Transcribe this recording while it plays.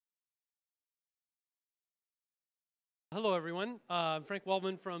Hello, everyone. I'm Frank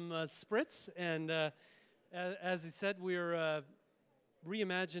Waldman from Spritz, and as he said, we're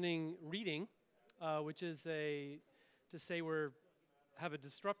reimagining reading, which is to say have a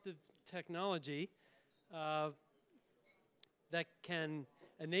disruptive technology that can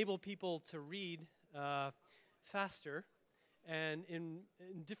enable people to read faster and in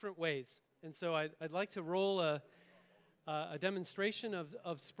different ways. And so I'd like to roll a demonstration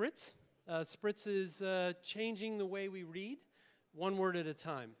of Spritz. Spritz is changing the way we read, one word at a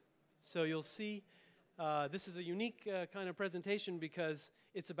time. So you'll see this is a unique kind of presentation because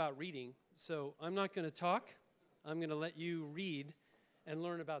it's about reading. So I'm not going to talk. I'm going to let you read and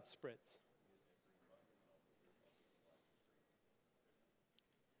learn about Spritz.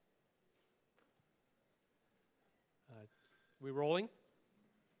 We rolling?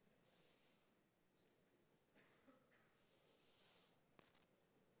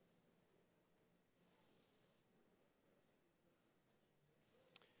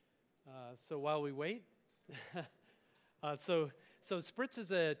 So while we wait, so Spritz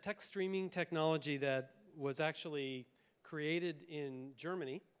is a text streaming technology that was actually created in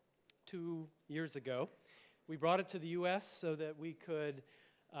Germany 2 years ago. We brought it to the US so that we could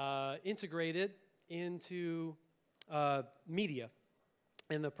integrate it into media.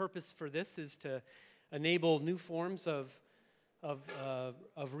 And the purpose for this is to enable new forms of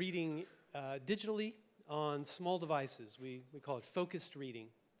reading digitally on small devices. We call it focused reading.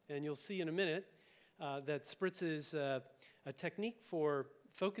 And you'll see in a minute that Spritz is a technique for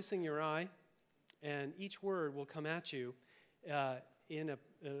focusing your eye, and each word will come at you in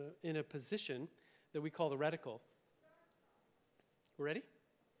a position that we call the reticle. Ready?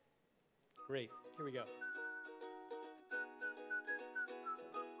 Great. Here we go.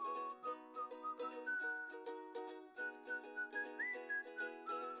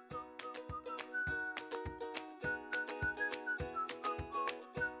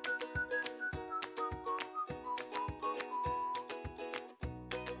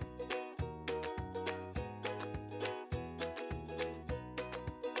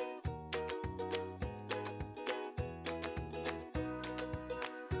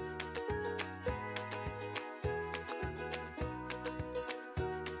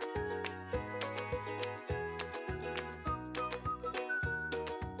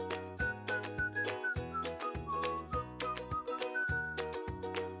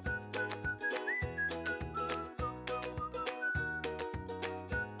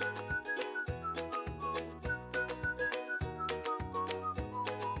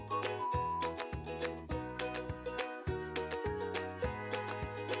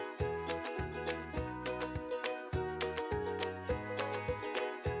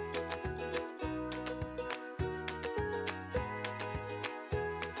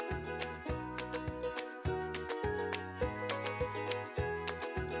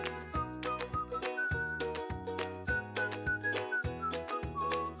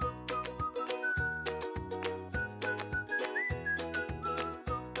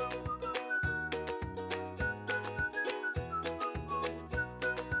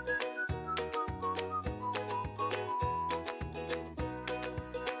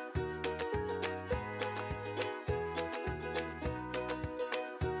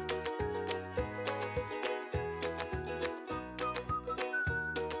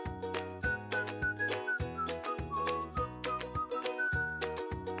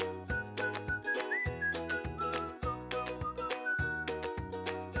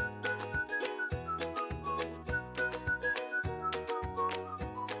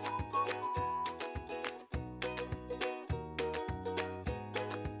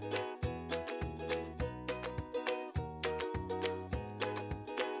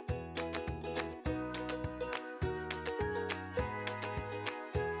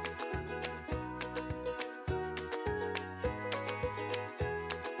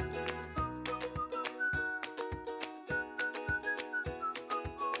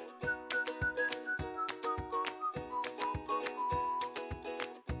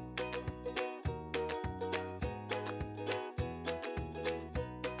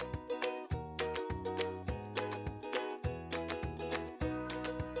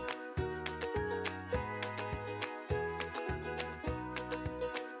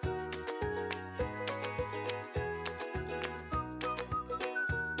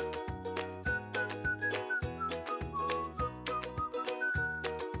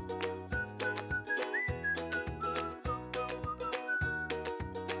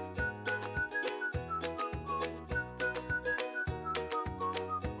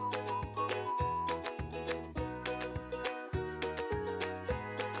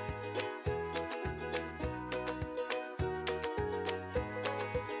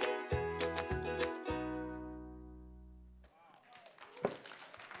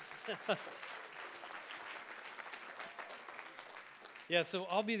 Yeah, so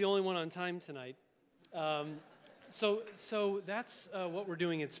I'll be the only one on time tonight. So that's what we're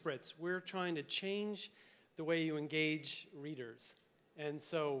doing at Spritz. We're trying to change the way you engage readers. And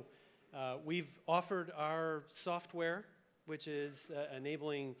so we've offered our software, which is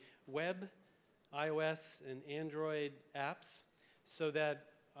enabling web, iOS, and Android apps so that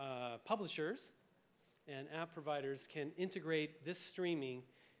publishers and app providers can integrate this streaming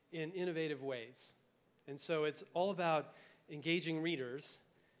in innovative ways. And so it's all about engaging readers,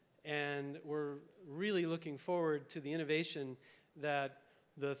 and we're really looking forward to the innovation that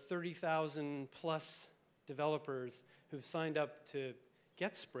the 30,000 plus developers who've signed up to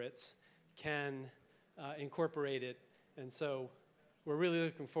get Spritz can incorporate it. And so we're really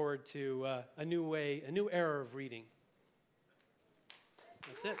looking forward to a new era of reading.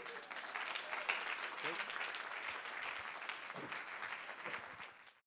 That's it. Great.